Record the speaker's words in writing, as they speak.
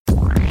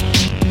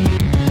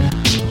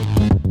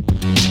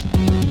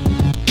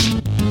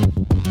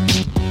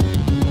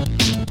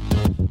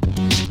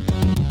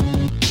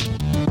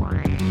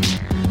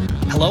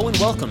Hello and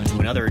welcome to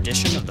another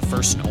edition of the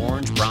First and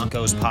Orange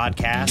Broncos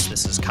podcast.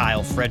 This is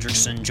Kyle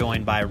Fredrickson,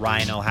 joined by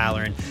Ryan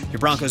O'Halloran, your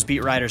Broncos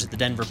beat writers at the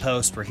Denver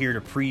Post. We're here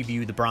to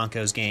preview the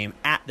Broncos game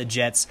at the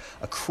Jets,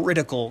 a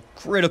critical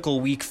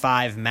Week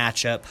 5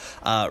 matchup.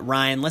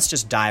 Ryan, let's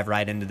just dive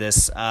right into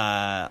this.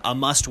 A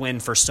must-win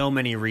for so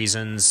many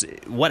reasons.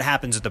 What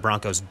happens if the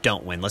Broncos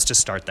don't win? Let's just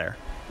start there.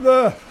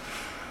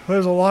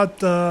 There's a lot.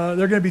 They're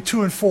going to be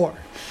 2-4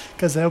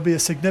 because they'll be a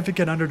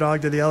significant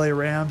underdog to the LA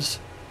Rams.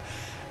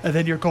 And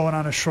then you're going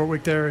on a short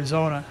week to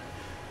Arizona.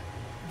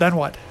 Then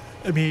what?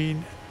 I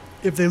mean,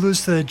 if they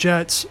lose to the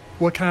Jets,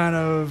 what kind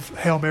of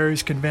Hail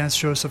Marys can Vance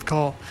Joseph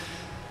call?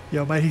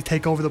 Might he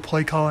take over the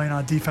play calling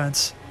on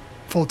defense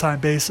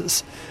full-time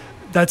basis?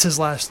 That is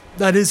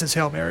his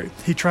Hail Mary.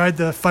 He tried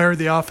to fire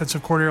the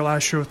offensive coordinator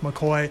last year with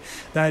McCoy.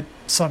 That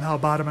somehow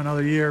bought him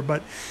another year.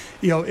 But,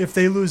 if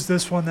they lose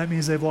this one, that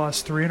means they've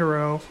lost 3 in a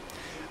row.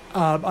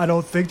 I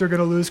don't think they're going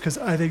to lose because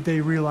I think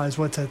they realize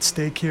what's at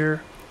stake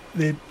here.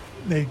 They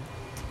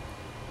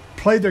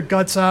played their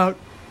guts out,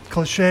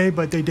 cliche,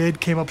 but they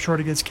came up short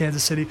against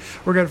Kansas City.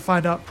 We're going to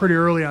find out pretty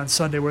early on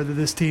Sunday whether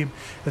this team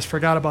has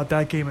forgot about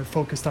that game and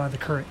focused on the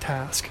current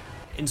task.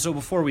 And so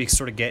before we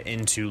sort of get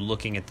into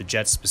looking at the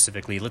Jets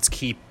specifically, let's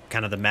keep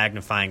kind of the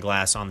magnifying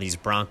glass on these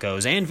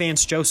Broncos and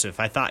Vance Joseph.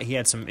 I thought he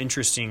had some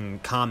interesting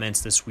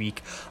comments this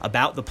week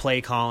about the play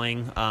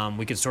calling.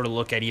 We could sort of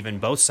look at even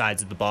both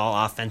sides of the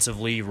ball.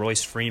 Offensively,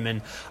 Royce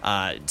Freeman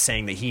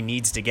saying that he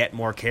needs to get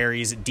more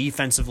carries.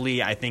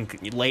 Defensively, I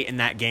think late in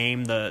that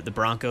game, the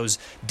Broncos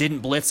didn't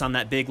blitz on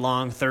that big,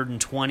 long 3rd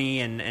and 20,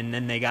 and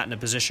then they got in a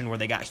position where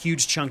they got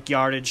huge chunk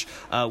yardage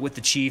with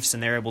the Chiefs,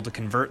 and they're able to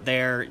convert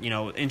there.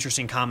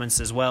 Interesting comments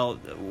as well.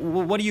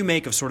 What do you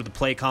make of sort of the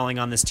play calling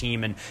on this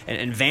team and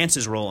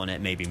Vance's role in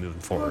it maybe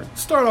moving forward?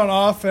 Start on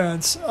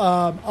offense.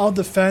 I'll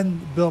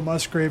defend Bill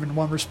Musgrave in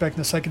one respect.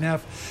 In the second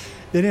half,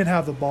 they didn't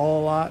have the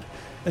ball a lot.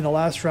 In the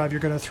last drive,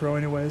 you're going to throw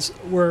anyways.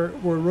 Where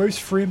Royce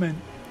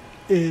Freeman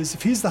is,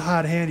 if he's the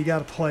hot hand, you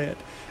got to play it.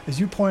 As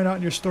you point out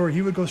in your story,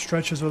 he would go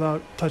stretches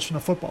without touching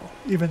the football,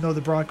 even though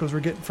the Broncos were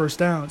getting first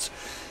downs.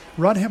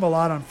 Run him a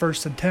lot on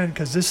 1st and 10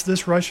 because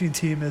this rushing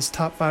team is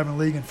top 5 in the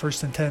league in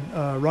 1st and 10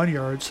 run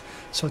yards.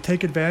 So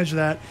take advantage of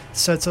that.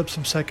 Sets up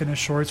some second and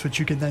shorts, which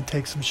you can then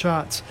take some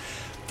shots.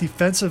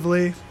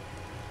 Defensively,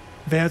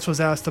 Vance was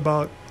asked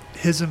about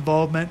his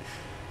involvement.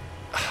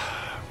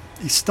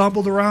 He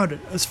stumbled around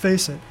it. Let's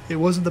face it. It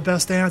wasn't the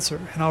best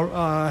answer. And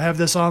I'll have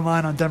this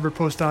online on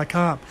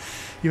DenverPost.com.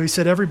 He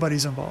said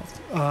everybody's involved.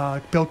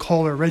 Bill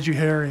Kohler, Reggie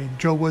Herring,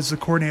 Joe Woods, the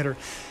coordinator.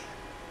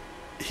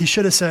 He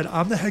should have said,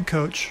 I'm the head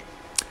coach.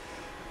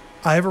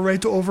 I have a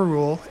right to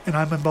overrule, and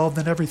I'm involved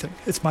in everything.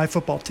 It's my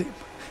football team.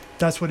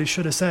 That's what he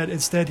should have said.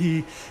 Instead,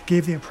 he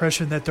gave the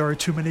impression that there are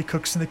too many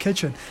cooks in the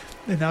kitchen.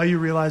 And now you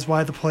realize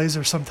why the plays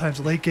are sometimes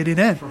late getting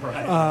in.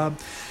 Right.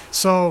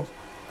 Some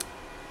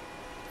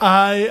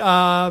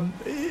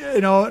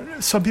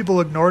people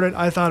ignored it.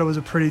 I thought it was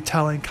a pretty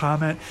telling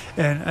comment,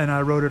 and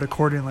I wrote it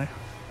accordingly.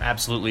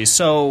 Absolutely.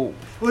 So,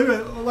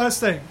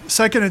 last thing,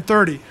 2nd and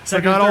 30.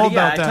 Forgot all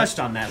about that. I touched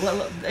on that.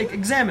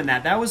 Examine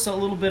that. That was a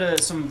little bit of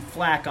some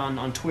flack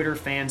on Twitter,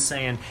 fans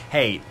saying,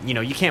 "Hey,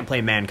 you can't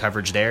play man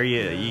coverage there.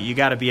 You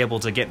got to be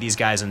able to get these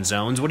guys in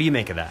zones." What do you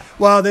make of that?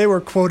 Well, they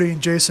were quoting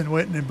Jason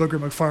Witten and Booger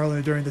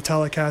McFarland during the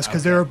telecast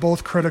because they were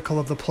both critical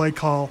of the play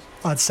call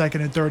on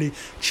 2nd and 30.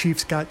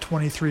 Chiefs got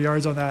 23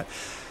 yards on that.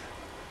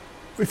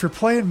 If you're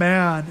playing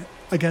man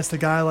against a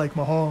guy like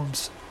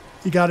Mahomes,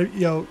 you got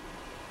to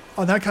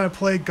on that kind of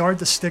play, guard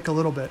the stick a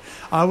little bit.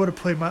 I would have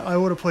played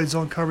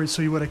zone coverage,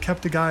 so you would have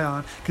kept the guy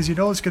on because it's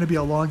going to be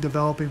a long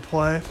developing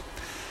play.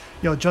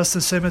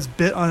 Justin Simmons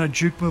bit on a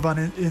juke move on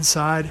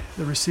inside.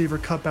 The receiver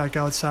cut back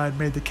outside,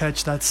 made the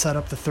catch. That set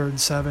up the 3rd and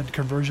 7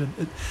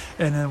 conversion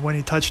and then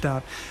winning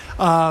touchdown.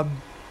 I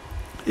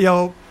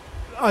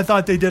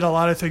thought they did a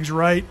lot of things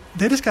right.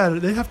 I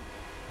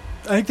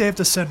think they have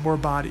to send more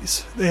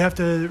bodies. They have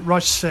to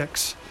rush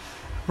 6,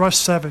 rush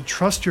 7.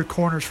 Trust your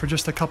corners for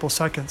just a couple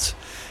seconds.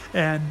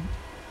 And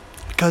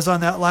because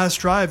on that last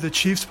drive, the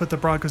Chiefs put the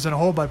Broncos in a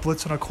hole by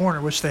blitzing a corner,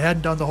 which they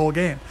hadn't done the whole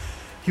game.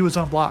 He was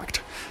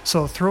unblocked.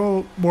 So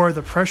throw more of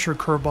the pressure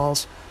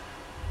curveballs.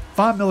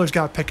 Von Miller's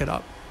got to pick it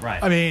up.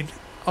 Right. I mean,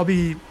 I'll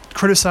be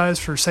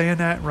criticized for saying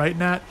that and writing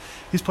that.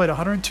 He's played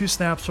 102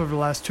 snaps over the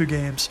last 2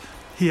 games.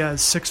 He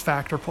has 6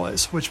 factor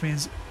plays, which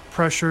means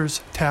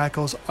pressures,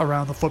 tackles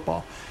around the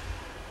football.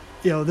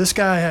 This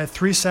guy had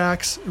 3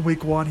 sacks in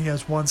week 1. He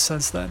has 1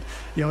 since then.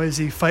 Is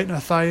he fighting a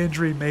thigh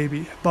injury?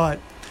 Maybe. But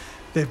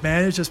they've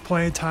managed his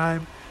playing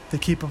time to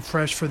keep him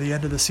fresh for the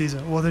end of the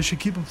season. Well, they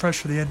should keep him fresh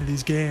for the end of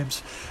these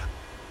games.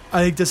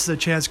 I think this is a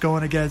chance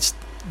going against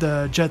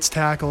the Jets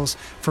tackles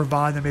for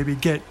Vaughn to maybe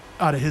get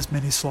out of his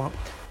mini slump.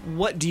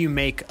 What do you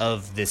make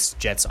of this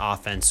Jets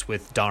offense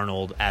with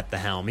Darnold at the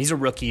helm? He's a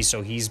rookie,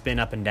 so he's been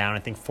up and down. I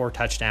think 4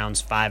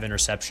 touchdowns, 5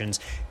 interceptions.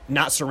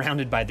 Not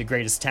surrounded by the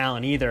greatest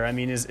talent either. I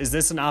mean, is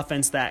this an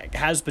offense that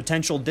has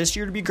potential this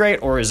year to be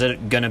great, or is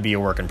it going to be a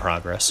work in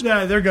progress?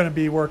 Yeah, they're going to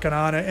be working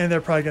on it, and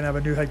they're probably going to have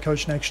a new head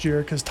coach next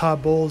year because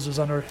Todd Bowles is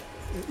under,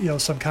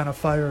 some kind of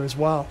fire as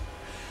well.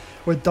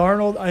 With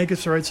Darnold, I think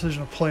it's the right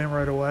decision to play him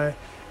right away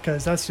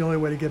because that's the only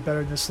way to get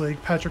better in this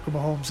league. Patrick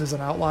Mahomes is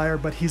an outlier,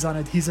 but he's in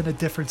a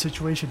different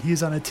situation.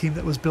 He's on a team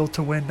that was built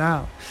to win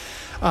now.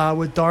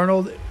 With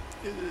Darnold,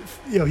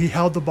 he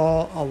held the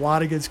ball a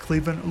lot against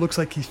Cleveland. It looks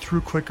like he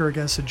threw quicker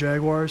against the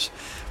Jaguars,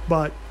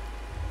 but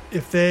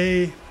if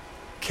they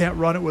can't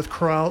run it with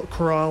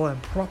Corral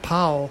and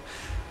Powell,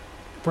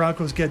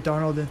 Broncos get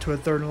Darnold into a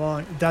 3rd and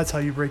long. That's how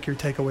you break your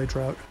takeaway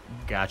drought.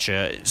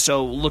 Gotcha.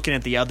 So looking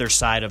at the other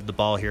side of the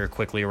ball here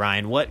quickly,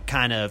 Ryan, what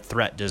kind of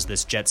threat does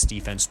this Jets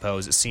defense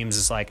pose? It seems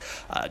as like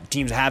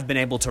teams have been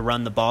able to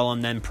run the ball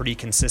on them pretty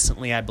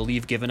consistently, I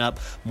believe, giving up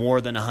more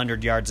than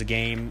 100 yards a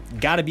game.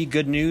 Got to be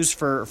good news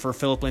for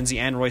Phillip Lindsay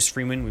and Royce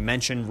Freeman. We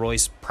mentioned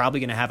Royce probably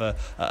going to have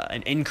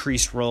an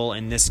increased role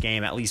in this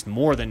game, at least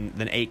more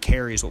than 8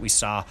 carries, what we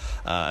saw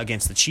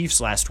against the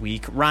Chiefs last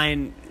week.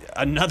 Ryan,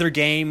 another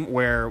game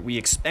where we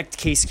expect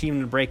Case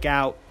Keenum to break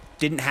out.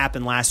 Didn't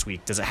happen last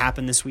week. Does it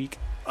happen this week?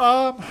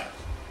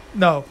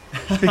 No,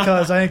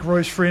 because I think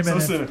Royce Freeman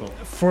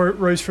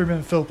Royce Freeman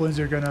and Phillip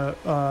Lindsay are going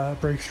to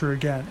break through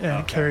again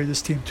and carry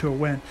this team to a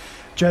win.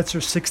 Jets are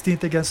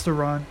 16th against the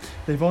run.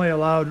 They've only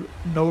allowed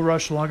no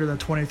rush longer than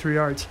 23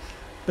 yards.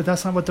 But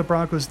that's not what the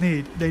Broncos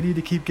need. They need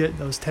to keep getting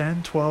those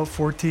 10, 12,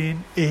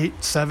 14, 8,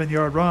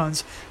 7-yard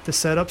runs to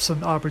set up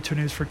some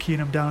opportunities for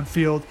Keenum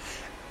downfield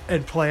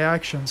and play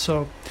action.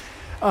 So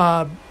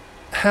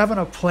having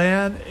a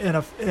plan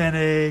and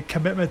a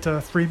commitment to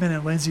Freeman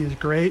and Lindsay is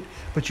great,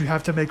 but you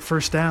have to make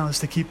first downs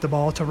to keep the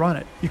ball to run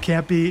it. You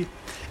can't be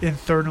in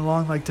 3rd and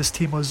long like this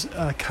team was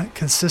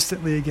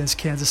consistently against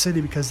Kansas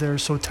City because they're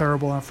so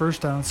terrible on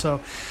first down.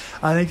 So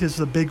I think this is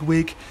a big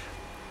week.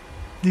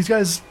 These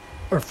guys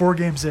are 4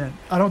 games in.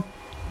 I don't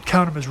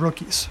count them as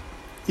rookies.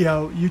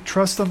 You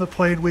trust them to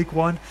play in week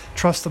 1.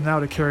 Trust them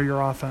now to carry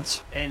your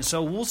offense. And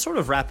so we'll sort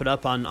of wrap it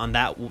up on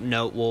that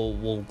note.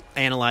 We'll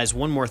analyze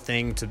one more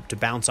thing to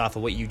bounce off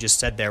of what you just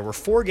said there. We're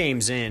 4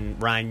 games in,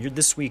 Ryan.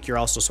 This week you're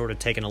also sort of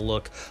taking a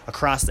look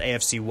across the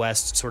AFC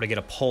West to sort of get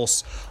a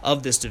pulse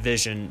of this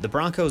division. The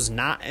Broncos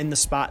not in the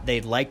spot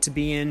they'd like to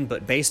be in,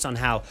 but based on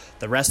how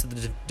the rest of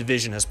the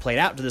division has played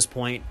out to this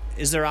point,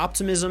 is there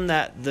optimism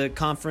that the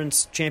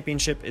conference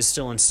championship is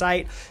still in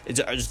sight?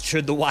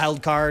 Should the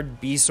wild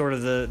card be sort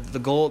of the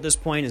goal at this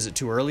point? Is it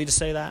too early to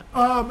say that?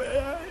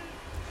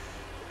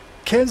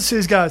 Kansas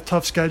City's got a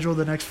tough schedule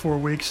the next 4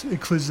 weeks. It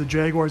includes the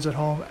Jaguars at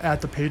home,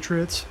 at the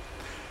Patriots.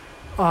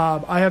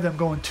 I have them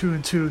going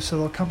 2-2, so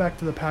they'll come back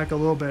to the pack a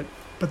little bit.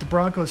 But the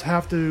Broncos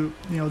have to,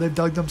 they've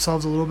dug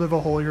themselves a little bit of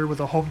a hole here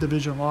with a home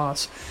division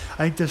loss.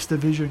 I think this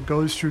division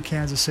goes through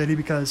Kansas City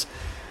because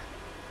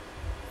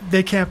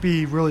they can't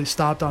be really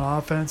stopped on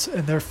offense,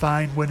 and they're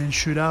fine winning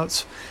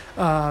shootouts.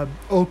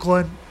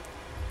 Oakland,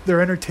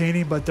 they're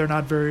entertaining, but they're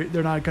not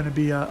going to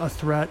be a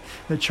threat.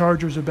 The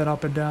Chargers have been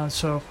up and down,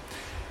 so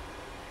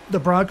the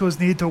Broncos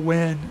need to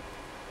win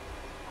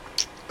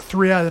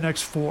 3 out of the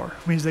next 4.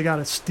 It means they got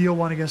to steal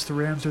one against the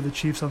Rams or the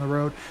Chiefs on the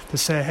road to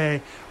say,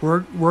 hey,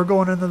 we're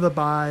going into the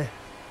bye.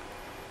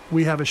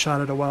 We have a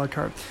shot at a wild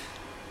card.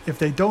 If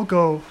they don't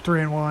go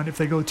 3-1, if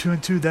they go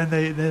 2-2,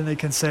 then they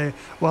can say,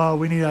 well,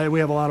 we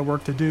have a lot of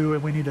work to do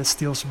and we need to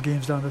steal some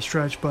games down the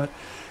stretch. But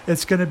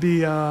it's going to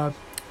be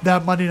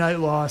that Monday night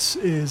loss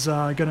is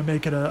going to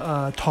make it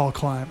a tall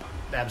climb.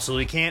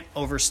 Absolutely can't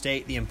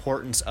overstate the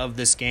importance of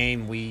this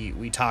game.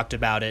 We talked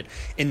about it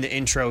in the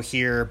intro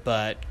here,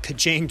 but could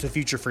change the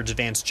future for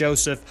Vance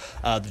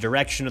Joseph, the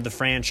direction of the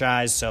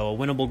franchise. So a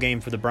winnable game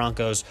for the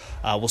Broncos.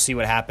 We'll see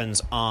what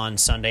happens on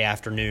Sunday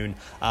afternoon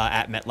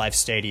at MetLife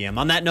Stadium.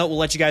 On that note, we'll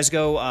let you guys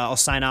go. I'll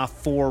sign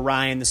off for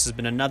Ryan. This has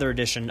been another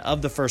edition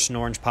of the First and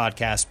Orange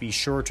podcast. Be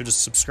sure to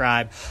just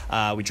subscribe.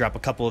 We drop a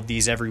couple of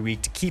these every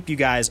week to keep you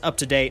guys up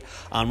to date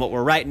on what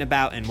we're writing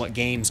about and what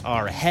games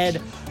are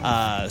ahead.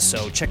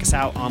 So check us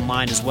out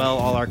online as well.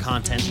 All our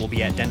content will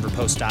be at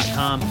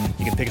denverpost.com.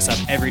 You can pick us up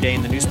every day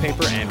in the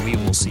newspaper, and we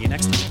will see you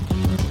next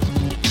time.